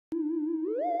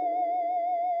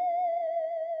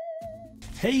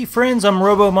Hey friends, I'm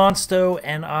RoboMonsto,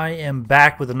 and I am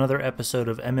back with another episode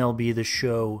of MLB The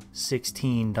Show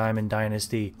 16 Diamond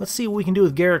Dynasty. Let's see what we can do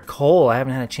with Gerrit Cole. I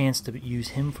haven't had a chance to use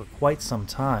him for quite some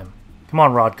time. Come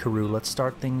on, Rod Carew, let's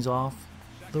start things off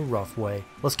the rough way.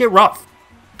 Let's get rough!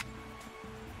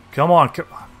 Come on,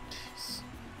 jeez.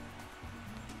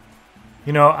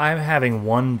 You know, I'm having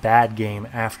one bad game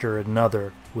after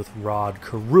another with Rod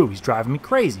Carew. He's driving me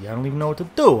crazy. I don't even know what to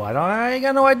do. I ain't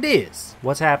got no ideas.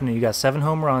 What's happening? You got 7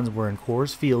 home runs. We're in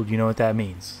Coors Field. You know what that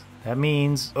means. That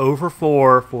means 0 for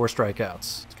 4, 4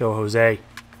 strikeouts. Let's go, Jose.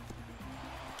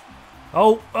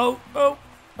 Oh,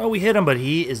 we hit him, but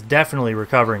he is definitely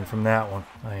recovering from that one.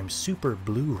 I am super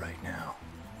blue right now.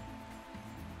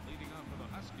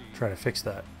 Try to fix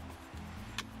that.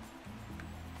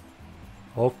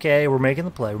 Okay, we're making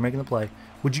the play. We're making the play.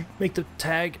 Would you make the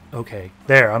tag? Okay.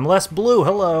 There, I'm less blue.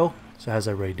 Hello. So how's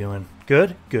everybody doing?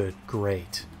 Good? Good.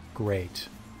 Great. Great.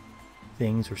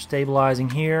 Things are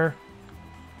stabilizing here.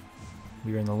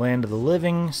 We're in the land of the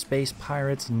living. Space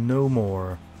pirates no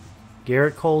more.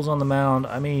 Gerrit Cole's on the mound.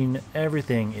 I mean,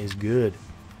 everything is good.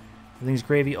 Everything's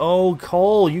gravy. Oh,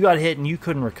 Cole, you got hit and you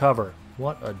couldn't recover.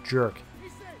 What a jerk.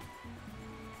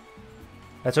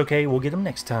 That's okay. We'll get him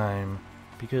next time.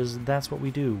 Because that's what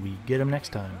we do. We get him next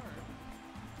time.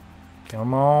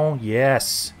 Come on,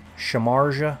 yes.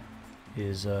 Shamarja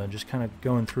is just kind of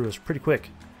going through us pretty quick.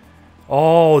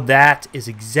 Oh, that is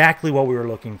exactly what we were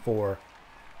looking for.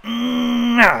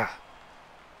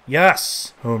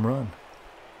 Yes, home run.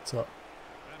 What's up?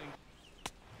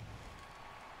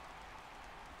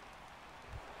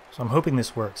 So I'm hoping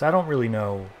this works. I don't really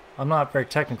know. I'm not very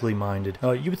technically minded.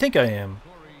 You would think I am,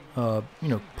 you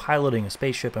know, piloting a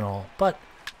spaceship and all, but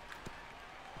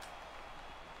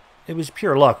it was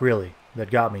pure luck, really,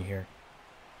 that got me here.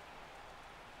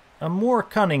 I'm more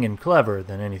cunning and clever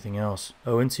than anything else.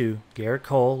 0-2. Gerrit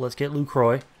Cole. Let's get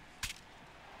Lucroy.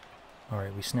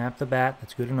 Alright, we snap the bat.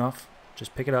 That's good enough.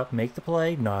 Just pick it up. Make the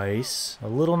play. Nice. A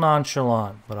little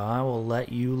nonchalant, but I will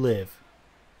let you live.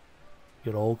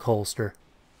 Good old Colster.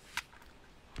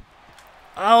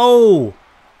 Oh!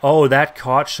 Oh, that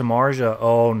caught Shamarja.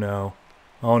 Oh, no.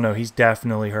 Oh, no. He's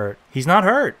definitely hurt. He's not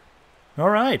hurt.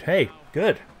 Alright. Hey,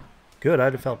 good. Good,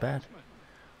 I'd have felt bad.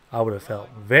 I would have felt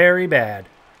very bad.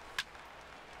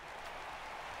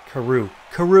 Carew.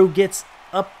 Carew gets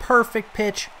a perfect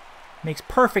pitch. Makes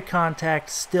perfect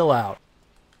contact. Still out.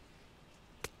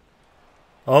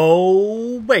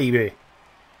 Oh, baby.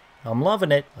 I'm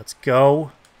loving it. Let's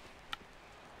go.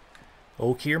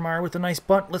 Oh, Kiermaier with a nice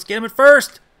bunt. Let's get him at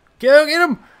first. Go get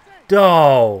him.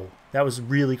 Oh, that was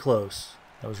really close.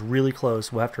 That was really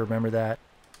close. We'll have to remember that.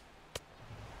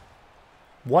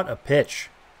 What a pitch.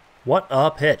 What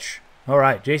a pitch. All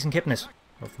right, Jason Kipnis.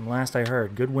 Well, from last I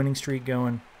heard, good winning streak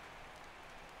going.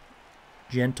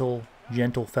 Gentle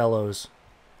fellows.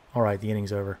 All right, the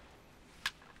inning's over.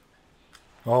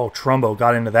 Oh, Trumbo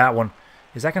got into that one.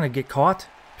 Is that going to get caught?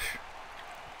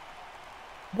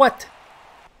 What?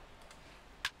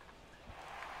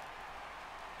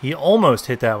 He almost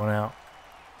hit that one out.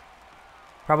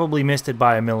 Probably missed it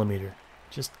by a millimeter.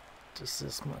 Just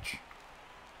this much.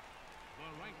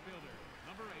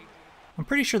 I'm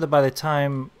pretty sure that by the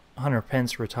time Hunter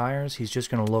Pence retires, he's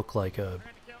just going to look like an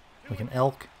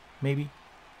elk, maybe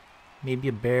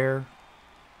a bear.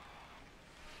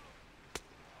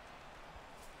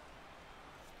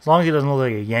 As long as he doesn't look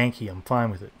like a Yankee, I'm fine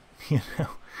with it. You know.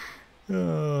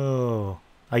 Oh,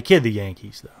 I kid the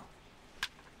Yankees though.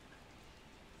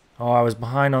 Oh, I was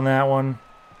behind on that one.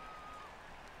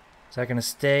 Is that going to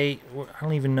stay? I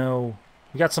don't even know.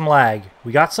 We got some lag.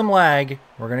 We got some lag.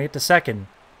 We're going to get to second.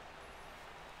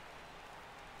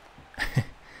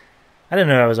 I didn't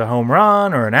know that was a home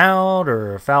run or an out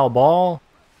or a foul ball.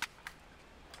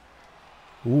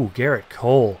 Ooh, Gerrit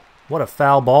Cole. What a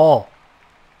foul ball.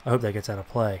 I hope that gets out of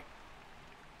play.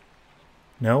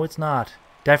 No, it's not.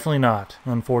 Definitely not.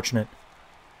 Unfortunate.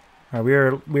 All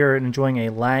right, we are enjoying a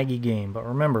laggy game, but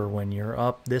remember, when you're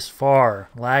up this far,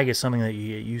 lag is something that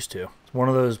you get used to. It's one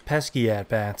of those pesky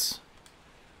at-bats.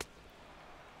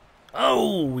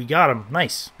 Oh, we got him.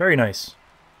 Nice. Very nice.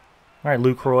 All right,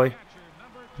 Lucroy.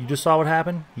 You just saw what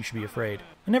happened? You should be afraid.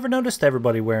 I never noticed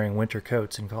everybody wearing winter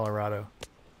coats in Colorado.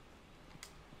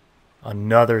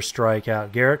 Another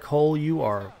strikeout. Gerrit Cole, you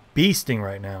are beasting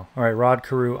right now. All right, Rod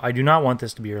Carew, I do not want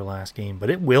this to be your last game,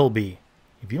 but it will be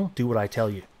if you don't do what I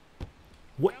tell you.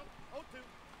 What?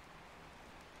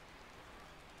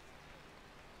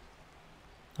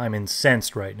 I'm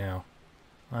incensed right now.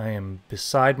 I am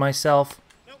beside myself.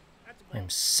 I'm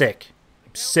sick.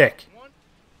 I'm sick.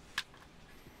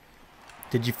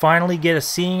 Did you finally get a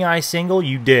seeing eye single?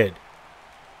 You did.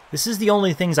 This is the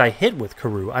only things I hit with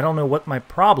Carew. I don't know what my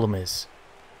problem is.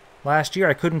 Last year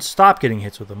I couldn't stop getting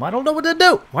hits with him. I don't know what to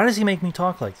do. Why does he make me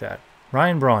talk like that?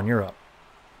 Ryan Braun, you're up.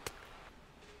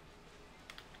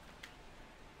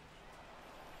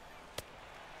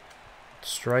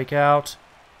 Strikeout.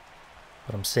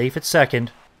 But I'm safe at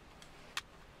second.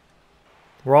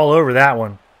 We're all over that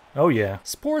one. Oh yeah.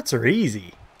 Sports are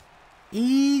easy.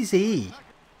 Easy.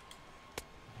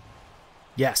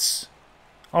 Yes.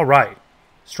 All right.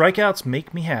 Strikeouts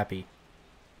make me happy.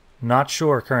 Not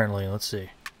sure currently. Let's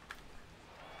see.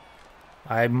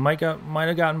 I might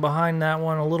have gotten behind that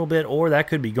one a little bit, or that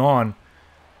could be gone.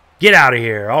 Get out of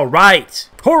here. All right.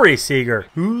 Corey Seager.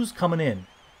 Who's coming in?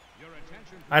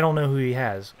 I don't know who he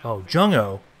has. Oh,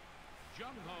 Jung-ho.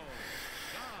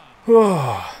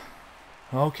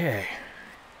 Okay.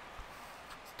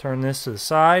 Turn this to the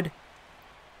side.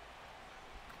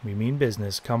 We mean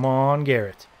business. Come on,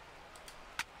 Garrett.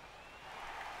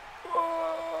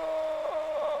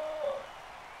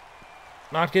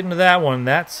 Not getting to that one.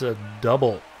 That's a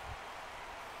double.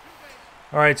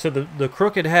 Alright, so the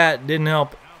crooked hat didn't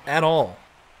help at all.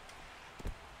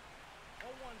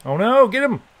 Oh no, get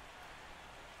him!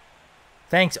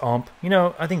 Thanks, ump. You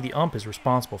know, I think the ump is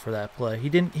responsible for that play.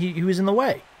 He was in the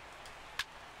way.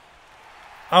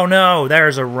 Oh no,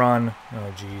 there's a run.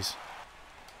 Oh jeez.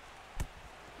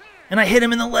 And I hit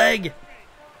him in the leg.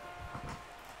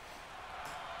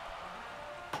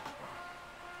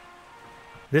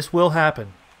 This will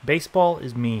happen. Baseball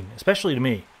is mean, especially to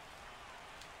me.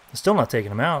 I'm still not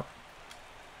taking him out.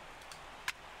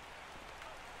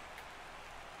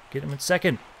 Get him at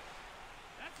second.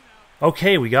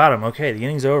 Okay, we got him. Okay, the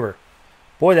inning's over.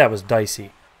 Boy, that was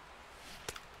dicey.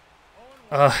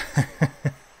 I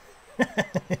was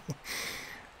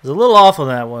a little off on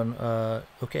that one.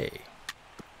 Okay.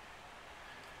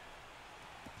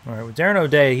 All right, with Darren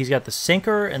O'Day, he's got the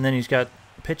sinker, and then he's got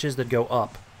pitches that go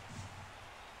up.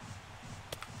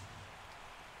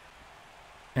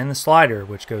 And the slider,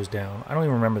 which goes down. I don't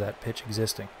even remember that pitch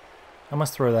existing. I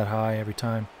must throw that high every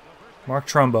time. Mark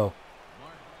Trumbo.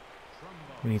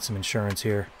 We need some insurance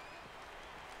here.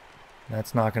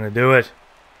 That's not going to do it.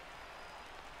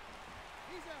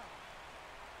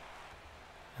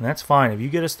 And that's fine. If you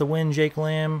get us the win, Jake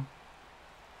Lamb,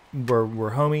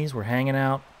 we're homies. We're hanging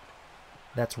out.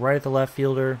 That's right at the left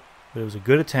fielder. But it was a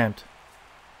good attempt.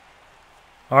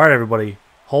 All right, everybody.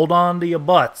 Hold on to your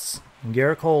butts. And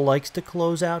Garrett Cole likes to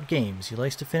close out games. He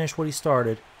likes to finish what he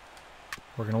started.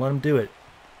 We're going to let him do it.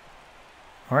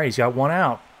 All right, he's got one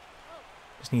out.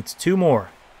 Just needs two more.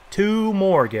 Two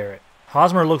more, Garrett.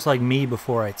 Hosmer looks like me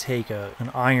before I take an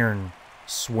iron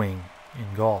swing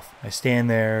in golf. I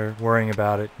stand there worrying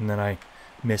about it, and then I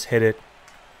mishit it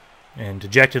and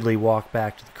dejectedly walk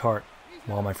back to the cart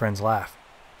while my friends laugh.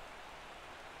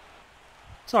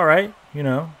 It's all right, you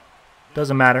know.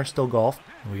 Doesn't matter, still golf.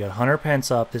 We got Hunter Pence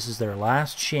up. This is their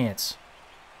last chance.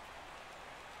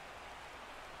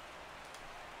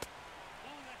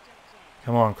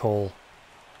 Come on, Cole.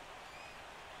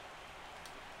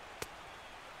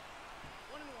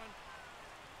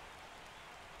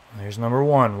 There's number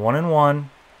one. 1-1.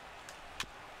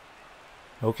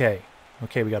 Okay.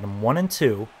 Okay, we got him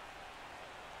 1-2.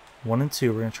 1-2.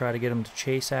 We're going to try to get him to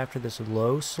chase after this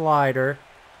low slider.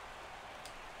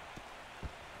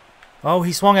 Oh,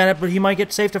 he swung at it, but he might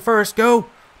get safe to first. Go!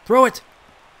 Throw it!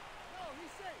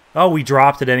 Oh, we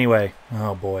dropped it anyway.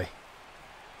 Oh, boy.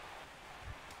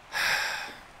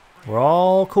 We're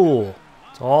all cool.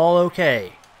 It's all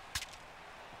okay.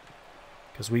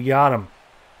 Because we got him.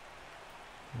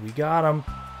 We got him.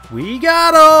 We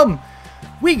got him!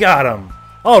 We got him!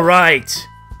 All right.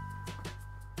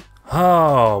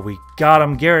 Oh, we got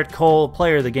him. Garrett Cole,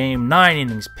 player of the game. 9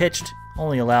 innings pitched.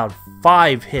 Only allowed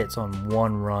 5 hits on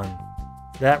 1 run.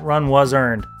 That run was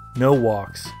earned. No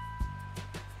walks.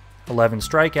 11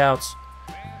 strikeouts.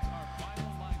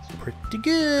 Pretty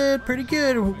good. Pretty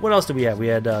good. What else did we have? We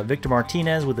had Victor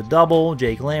Martinez with a double.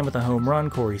 Jake Lamb with a home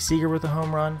run. Corey Seager with a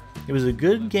home run. It was a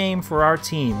good game for our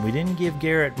team. We didn't give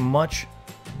Garrett much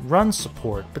run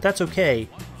support, but that's okay.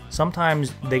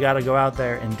 Sometimes they got to go out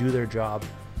there and do their job,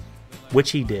 which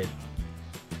he did.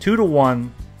 2-1.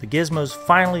 The Gizmo's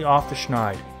finally off the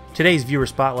schneid. Today's viewer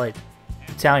spotlight.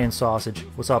 Italian Sausage.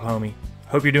 What's up, homie?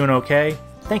 Hope you're doing okay.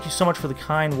 Thank you so much for the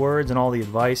kind words and all the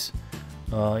advice.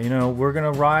 You know, we're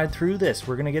going to ride through this.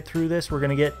 We're going to get through this. We're going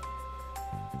to get...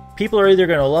 People are either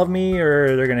going to love me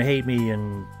or they're going to hate me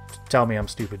and tell me I'm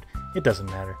stupid. It doesn't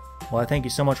matter. Well, I thank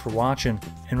you so much for watching.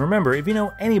 And remember, if you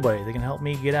know anybody that can help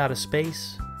me get out of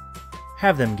space,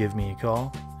 have them give me a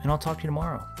call. And I'll talk to you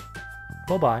tomorrow.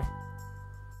 Bye-bye.